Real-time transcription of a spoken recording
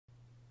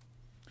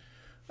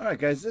Alright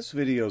guys, this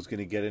video is going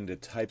to get into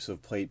types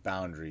of plate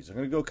boundaries. I'm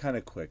going to go kind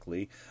of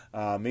quickly.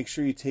 Make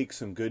sure you take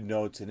some good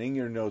notes, and in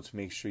your notes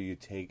make sure you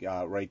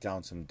write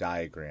down some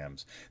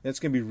diagrams. That's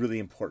going to be really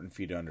important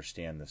for you to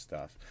understand this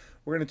stuff.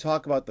 We're going to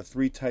talk about the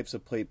three types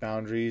of plate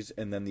boundaries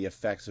and then the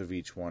effects of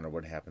each one, or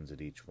what happens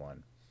at each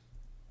one.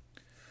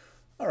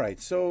 Alright,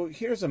 so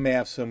here's a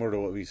map similar to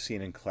what we've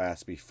seen in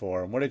class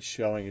before, and what it's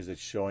showing is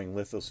it's showing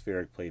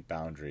lithospheric plate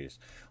boundaries.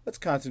 Let's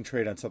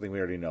concentrate on something we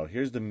already know.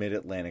 Here's the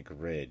Mid-Atlantic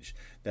Ridge,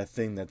 that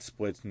thing that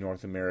splits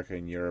North America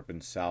and Europe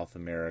and South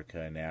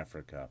America and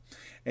Africa.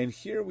 And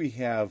here we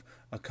have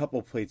a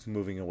couple plates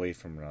moving away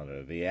from one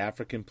another. The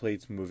African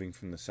plates moving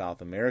from the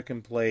South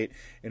American plate,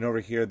 and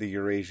over here the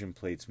Eurasian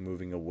plates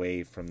moving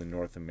away from the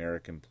North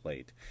American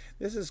plate.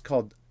 This is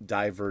called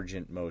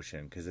divergent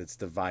motion because it's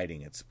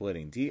dividing, it's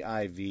splitting.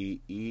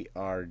 D-I-V-E-R-G-E-N-T.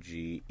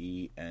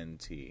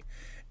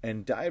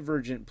 And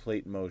divergent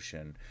plate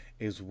motion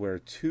is where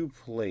two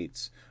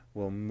plates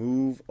will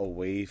move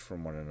away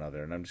from one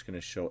another. And I'm just going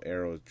to show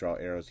arrows, draw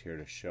arrows here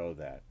to show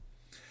that.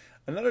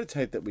 Another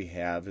type that we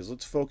have is,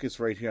 let's focus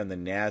right here on the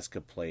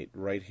Nazca plate,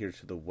 right here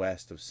to the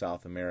west of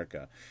South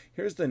America.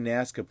 Here's the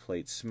Nazca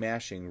plate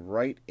smashing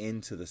right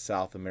into the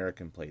South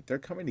American plate. They're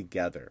coming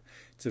together.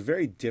 It's a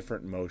very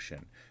different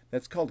motion.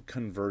 That's called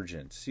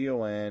convergent.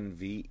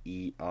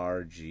 C-O-N-V-E-R-G-E-N-T.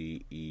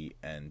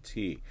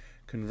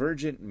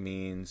 Convergent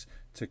means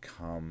to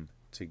come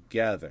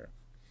together.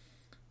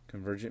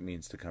 Convergent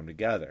means to come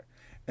together.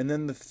 And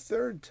then the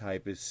third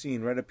type is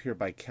seen right up here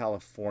by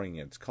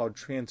California. It's called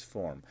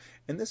transform.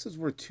 And this is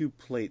where two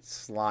plates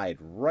slide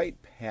right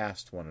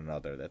past one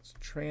another. That's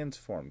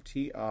transform.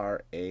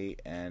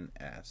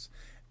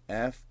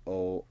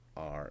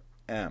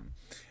 T-R-A-N-S-F-O-R-M.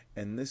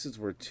 And this is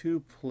where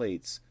two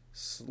plates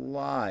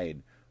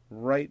slide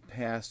right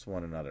past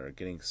one another,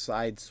 getting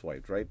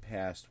sideswiped right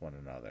past one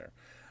another.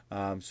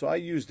 So I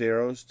used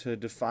arrows to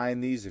define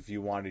these. If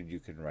you wanted, you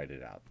can write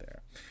it out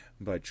there.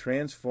 But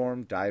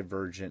transform,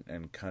 divergent,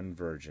 and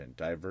convergent.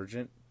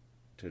 Divergent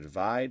to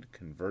divide,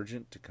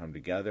 convergent to come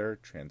together,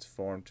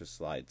 transform to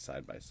slide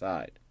side by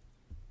side.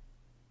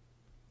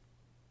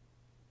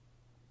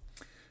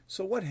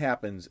 So what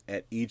happens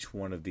at each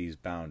one of these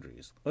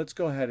boundaries? Let's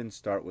go ahead and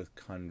start with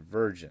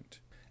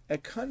convergent.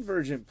 At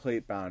convergent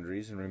plate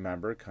boundaries, and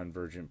remember,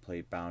 convergent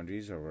plate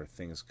boundaries are where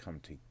things come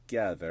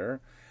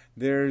together,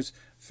 there's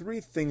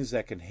three things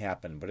that can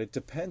happen, but it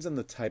depends on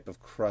the type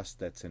of crust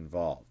that's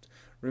involved.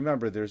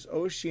 Remember, there's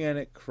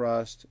oceanic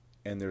crust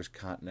and there's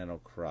continental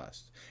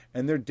crust,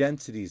 and their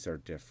densities are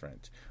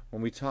different.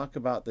 When we talk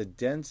about the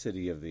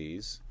density of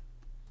these,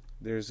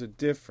 there's a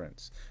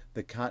difference.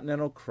 The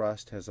continental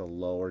crust has a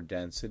lower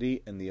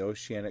density, and the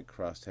oceanic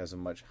crust has a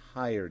much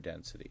higher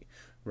density,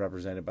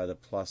 represented by the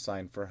plus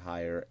sign for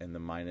higher and the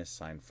minus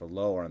sign for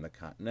lower on the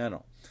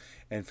continental.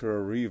 And for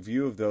a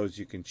review of those,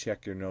 you can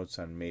check your notes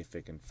on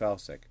Mafic and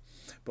Felsic.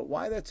 But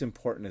why that's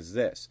important is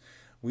this.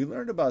 We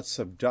learned about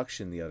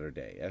subduction the other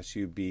day,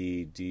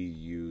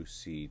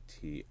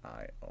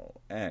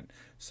 S-U-B-D-U-C-T-I-O-N,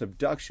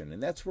 subduction,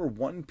 and that's where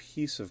one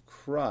piece of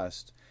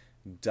crust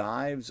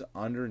dives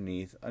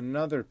underneath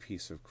another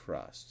piece of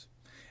crust.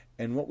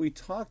 And what we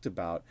talked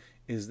about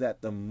is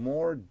that the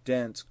more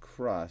dense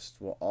crust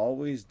will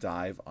always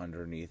dive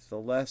underneath the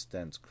less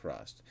dense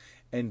crust.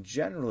 And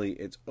generally,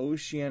 it's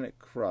oceanic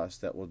crust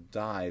that will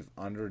dive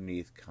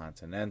underneath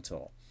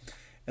continental.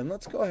 And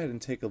let's go ahead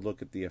and take a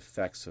look at the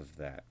effects of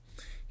that.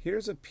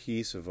 Here's a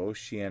piece of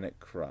oceanic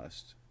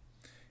crust,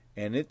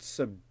 and it's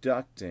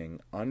subducting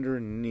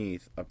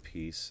underneath a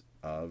piece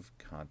of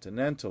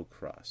continental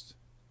crust,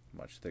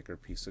 much thicker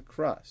piece of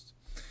crust.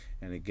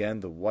 And again,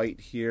 the white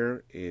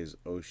here is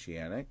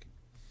oceanic,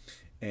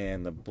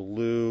 and the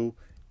blue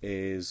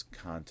is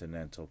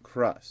continental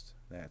crust.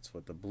 That's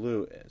what the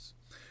blue is.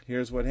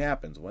 Here's what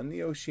happens. When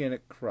the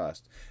oceanic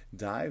crust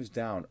dives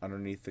down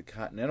underneath the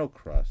continental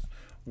crust,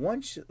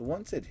 once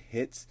it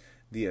hits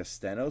the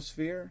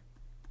asthenosphere,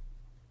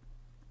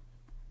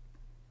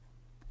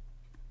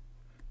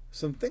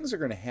 some things are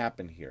going to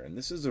happen here, and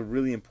this is a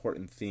really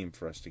important theme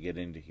for us to get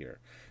into here.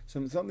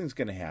 Something's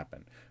going to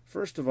happen.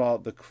 First of all,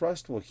 the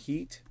crust will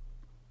heat,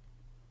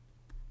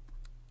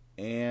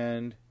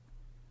 and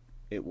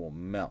it will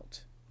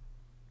melt.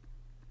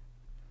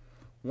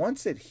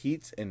 Once it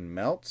heats and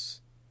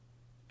melts,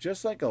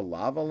 just like a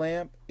lava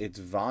lamp, its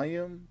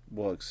volume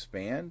will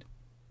expand.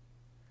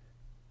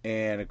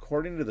 And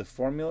according to the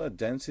formula,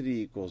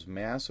 density equals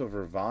mass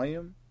over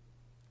volume.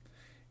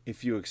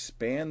 If you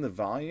expand the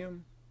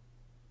volume,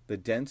 the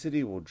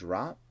density will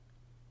drop.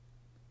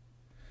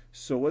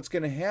 So what's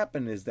going to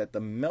happen is that the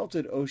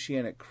melted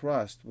oceanic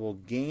crust will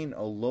gain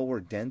a lower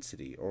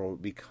density, or will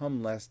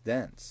become less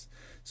dense.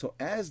 So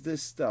as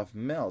this stuff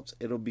melts,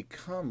 it'll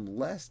become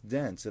less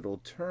dense. It'll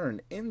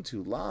turn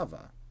into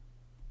lava.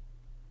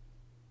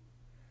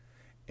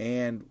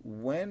 And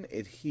when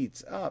it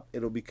heats up,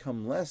 it'll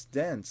become less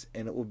dense,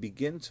 and it will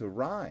begin to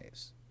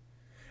rise.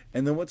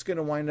 And then what's going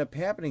to wind up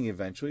happening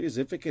eventually is,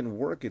 if it can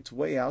work its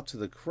way out to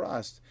the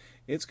crust,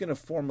 it's going to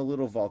form a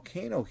little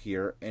volcano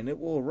here, and it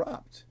will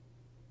erupt.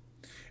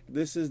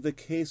 This is the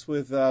case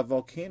with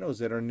volcanoes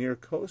that are near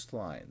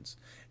coastlines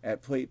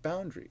at plate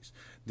boundaries.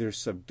 There's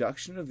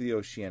subduction of the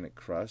oceanic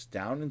crust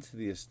down into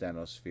the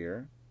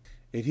asthenosphere.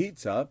 It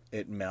heats up,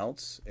 it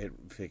melts.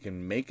 If it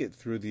can make it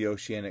through the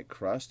oceanic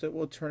crust, it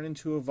will turn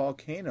into a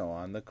volcano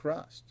on the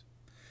crust.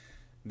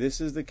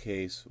 This is the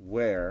case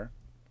where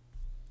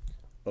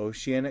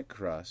oceanic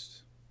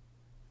crust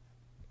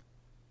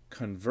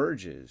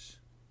converges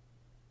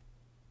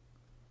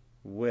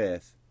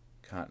with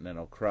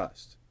continental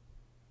crust.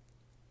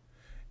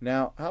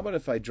 Now, how about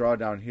if I draw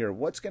down here,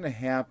 what's going to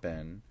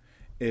happen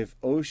if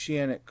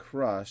oceanic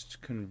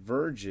crust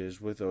converges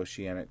with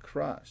oceanic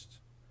crust?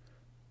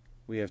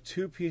 We have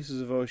two pieces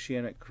of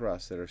oceanic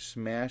crust that are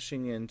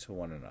smashing into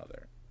one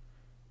another.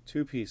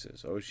 Two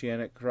pieces,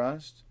 oceanic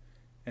crust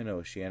and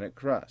oceanic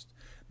crust.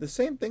 The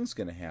same thing's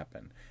going to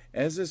happen.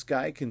 As this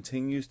guy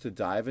continues to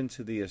dive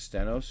into the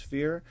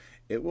asthenosphere,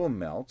 it will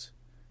melt,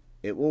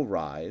 it will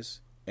rise,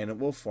 and it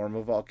will form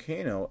a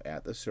volcano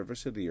at the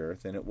surface of the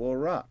earth, and it will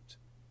erupt.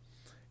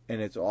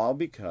 And it's all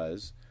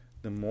because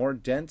the more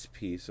dense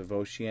piece of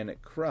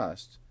oceanic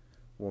crust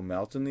will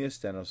melt in the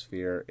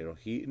asthenosphere, it'll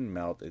heat and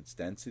melt, its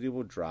density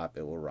will drop,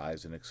 it will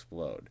rise and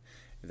explode.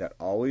 That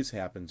always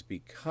happens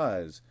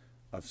because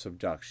of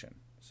subduction.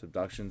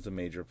 Subduction is the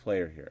major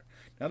player here.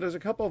 Now there's a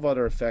couple of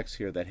other effects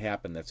here that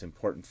happen that's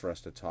important for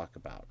us to talk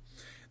about.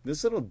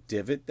 This little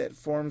divot that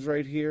forms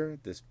right here,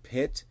 this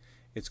pit,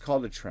 it's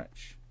called a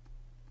trench.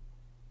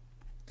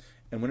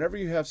 And whenever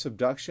you have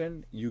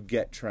subduction, you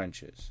get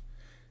trenches.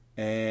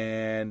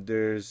 And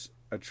there's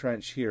a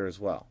trench here as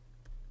well.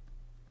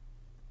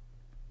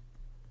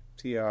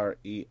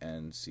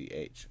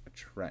 T-R-E-N-C-H, a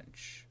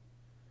trench.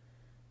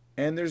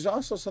 And there's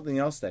also something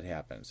else that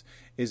happens,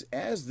 is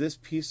as this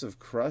piece of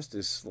crust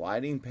is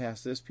sliding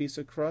past this piece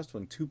of crust,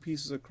 when two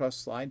pieces of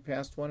crust slide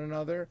past one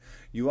another,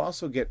 you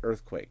also get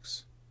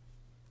earthquakes.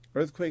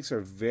 Earthquakes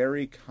are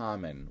very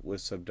common with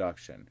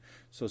subduction.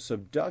 So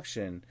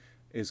subduction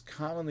is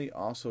commonly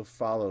also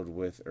followed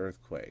with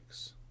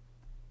earthquakes.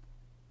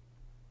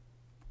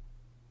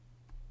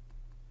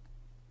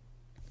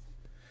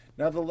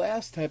 Now, the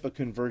last type of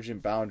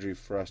convergent boundary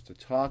for us to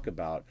talk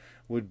about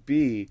would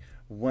be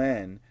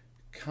when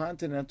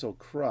continental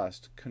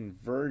crust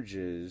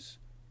converges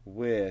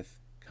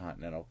with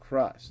continental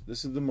crust.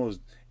 This is the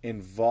most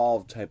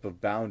involved type of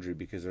boundary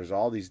because there's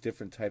all these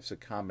different types of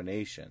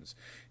combinations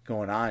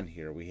going on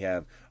here. We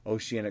have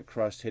oceanic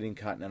crust hitting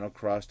continental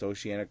crust,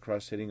 oceanic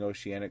crust hitting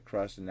oceanic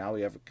crust, and now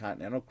we have a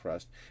continental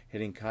crust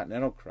hitting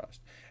continental crust.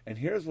 And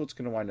here's what's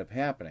going to wind up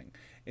happening,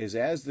 is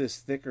as this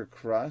thicker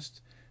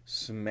crust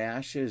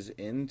smashes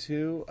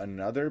into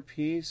another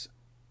piece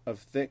of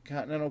thick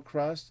continental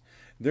crust,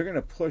 they're going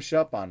to push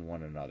up on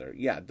one another.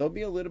 Yeah, there'll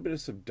be a little bit of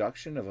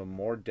subduction of a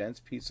more dense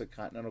piece of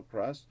continental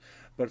crust,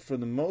 but for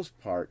the most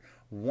part,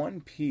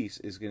 one piece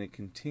is going to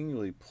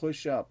continually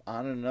push up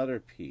on another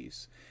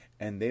piece,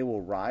 and they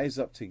will rise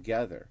up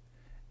together,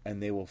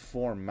 and they will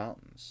form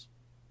mountains.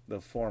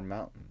 They'll form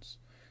mountains.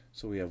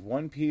 So we have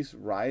one piece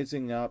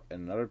rising up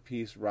and another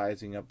piece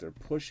rising up. They're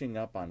pushing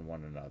up on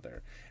one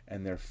another,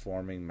 and they're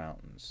forming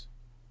mountains.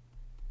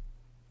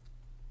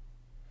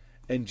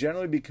 And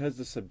generally, because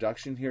the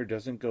subduction here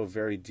doesn't go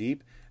very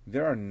deep,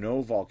 there are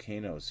no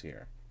volcanoes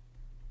here.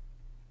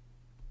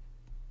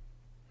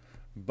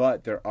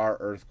 But there are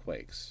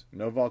earthquakes.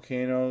 No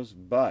volcanoes,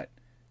 but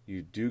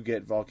you do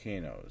get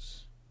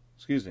volcanoes.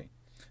 Excuse me.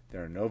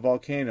 There are no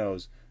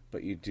volcanoes,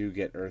 but you do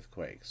get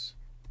earthquakes.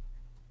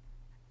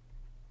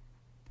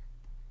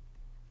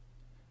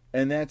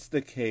 And that's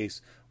the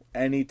case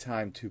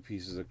anytime two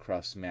pieces of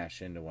crust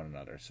smash into one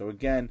another. So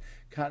again,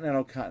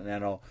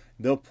 continental,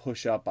 they'll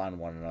push up on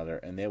one another,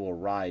 and they will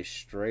rise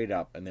straight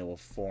up, and they will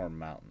form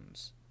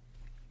mountains.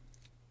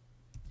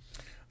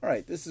 All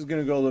right, this is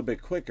going to go a little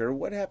bit quicker.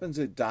 What happens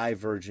at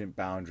divergent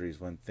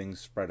boundaries when things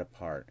spread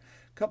apart?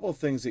 A couple of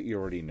things that you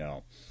already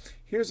know.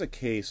 Here's a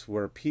case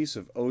where a piece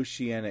of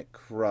oceanic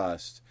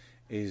crust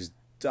is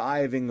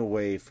diving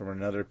away from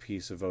another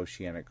piece of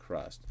oceanic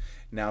crust.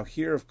 Now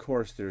here, of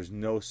course, there's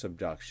no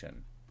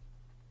subduction.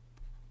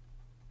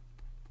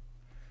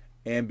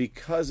 And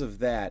because of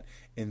that,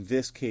 in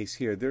this case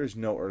here, there's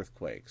no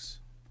earthquakes.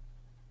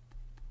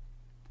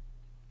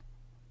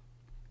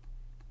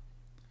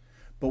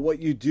 But what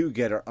you do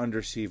get are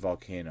undersea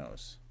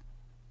volcanoes.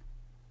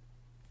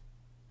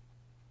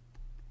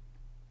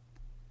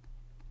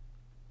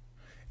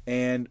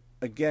 And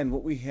again,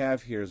 what we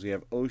have here is we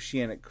have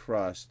oceanic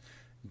crust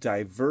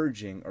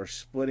diverging or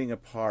splitting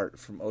apart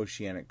from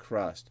oceanic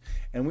crust.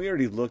 And we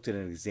already looked at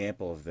an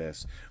example of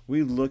this.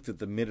 We looked at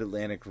the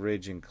Mid-Atlantic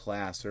Ridge in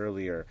class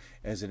earlier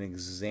as an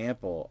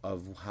example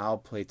of how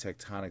plate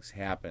tectonics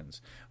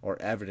happens,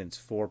 or evidence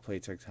for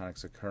plate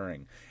tectonics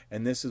occurring.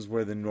 And this is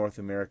where the North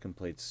American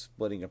plate's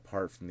splitting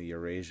apart from the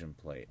Eurasian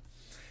plate.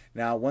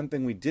 Now, one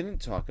thing we didn't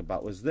talk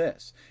about was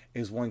this,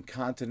 is when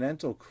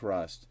continental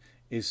crust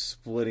is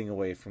splitting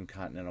away from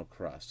continental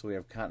crust. So we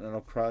have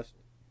continental crust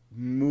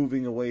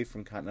moving away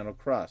from continental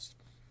crust.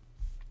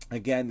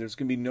 Again, there's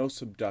going to be no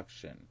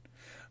subduction,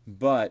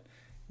 but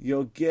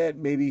You'll get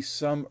maybe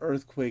some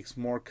earthquakes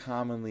more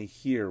commonly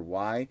here.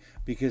 Why?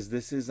 Because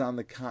this is on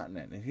the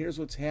continent. And here's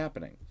what's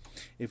happening.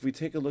 If we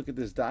take a look at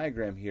this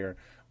diagram here,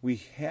 we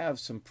have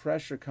some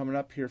pressure coming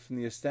up here from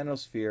the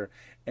asthenosphere,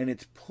 and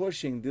it's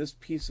pushing this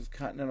piece of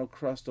continental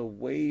crust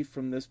away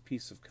from this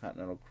piece of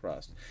continental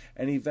crust.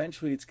 And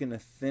eventually it's going to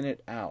thin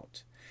it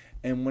out.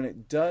 And when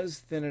it does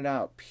thin it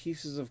out,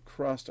 pieces of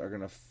crust are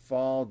going to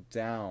fall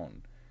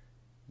down.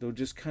 They'll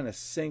just kind of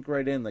sink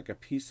right in like a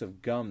piece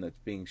of gum that's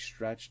being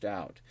stretched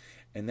out.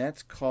 And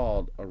that's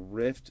called a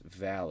rift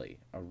valley.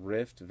 A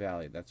rift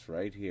valley. That's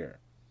right here.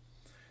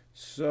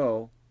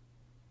 So,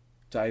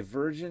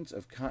 divergence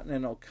of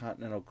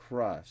continental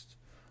crust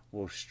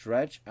will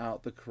stretch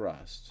out the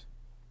crust,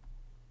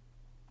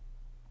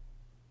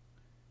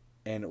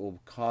 and it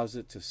will cause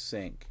it to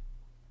sink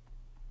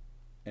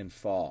and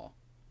fall.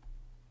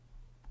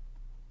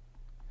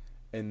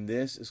 And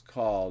this is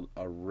called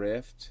a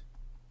rift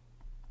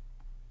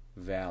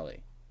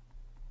valley.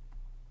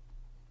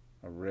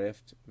 A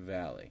rift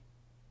valley.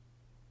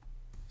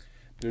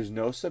 There's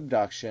no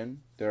subduction.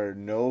 There are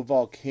no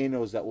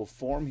volcanoes that will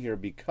form here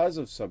because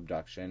of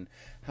subduction.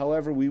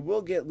 However, we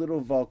will get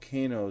little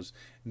volcanoes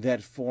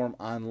that form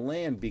on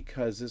land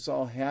because this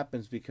all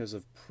happens because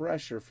of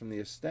pressure from the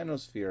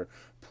asthenosphere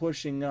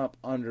pushing up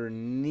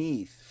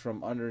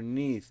from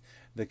underneath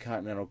the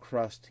continental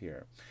crust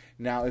here.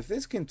 Now, if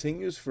this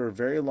continues for a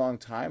very long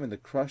time and the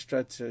crust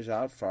stretches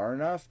out far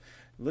enough,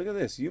 look at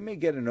this. You may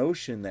get an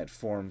ocean that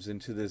forms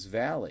into this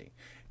valley.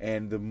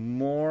 And the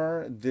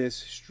more this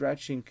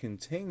stretching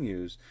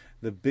continues,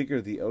 the bigger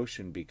the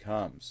ocean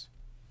becomes.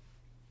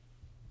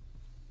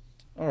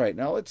 All right,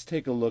 now let's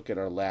take a look at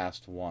our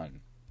last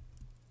one.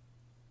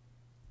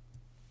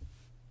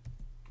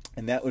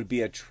 And that would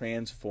be a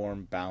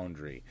transform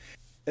boundary.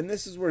 And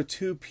this is where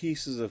two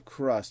pieces of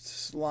crust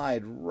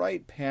slide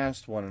right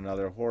past one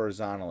another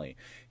horizontally.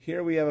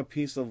 Here we have a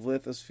piece of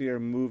lithosphere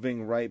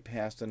moving right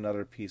past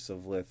another piece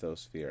of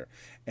lithosphere.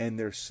 And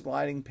they're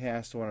sliding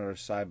past one another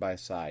side by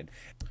side.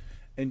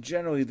 And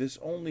generally this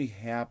only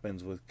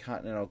happens with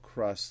continental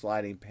crust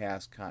sliding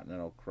past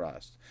continental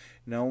crust.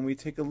 Now when we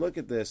take a look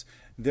at this,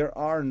 there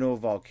are no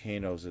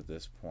volcanoes at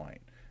this point.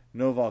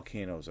 No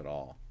volcanoes at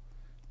all.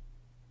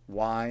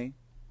 Why?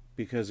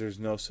 Because there's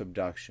no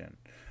subduction.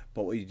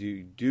 But what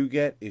you do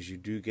get is you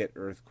do get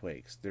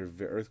earthquakes.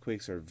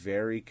 Earthquakes are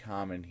very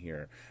common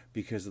here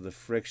because of the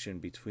friction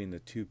between the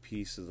two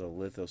pieces of the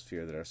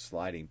lithosphere that are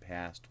sliding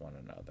past one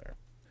another.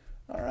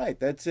 All right,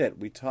 that's it.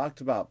 We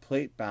talked about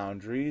plate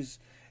boundaries.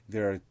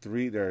 There are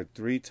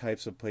three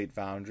types of plate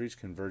boundaries: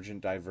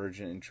 convergent,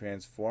 divergent, and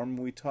transform.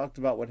 We talked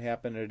about what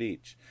happened at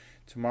each.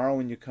 Tomorrow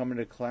when you come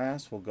into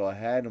class, we'll go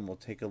ahead and we'll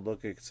take a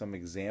look at some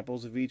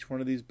examples of each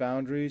one of these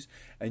boundaries,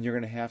 and you're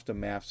going to have to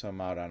map some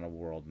out on a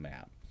world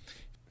map.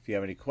 If you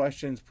have any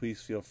questions,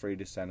 please feel free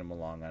to send them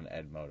along on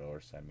Edmodo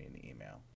or send me an email.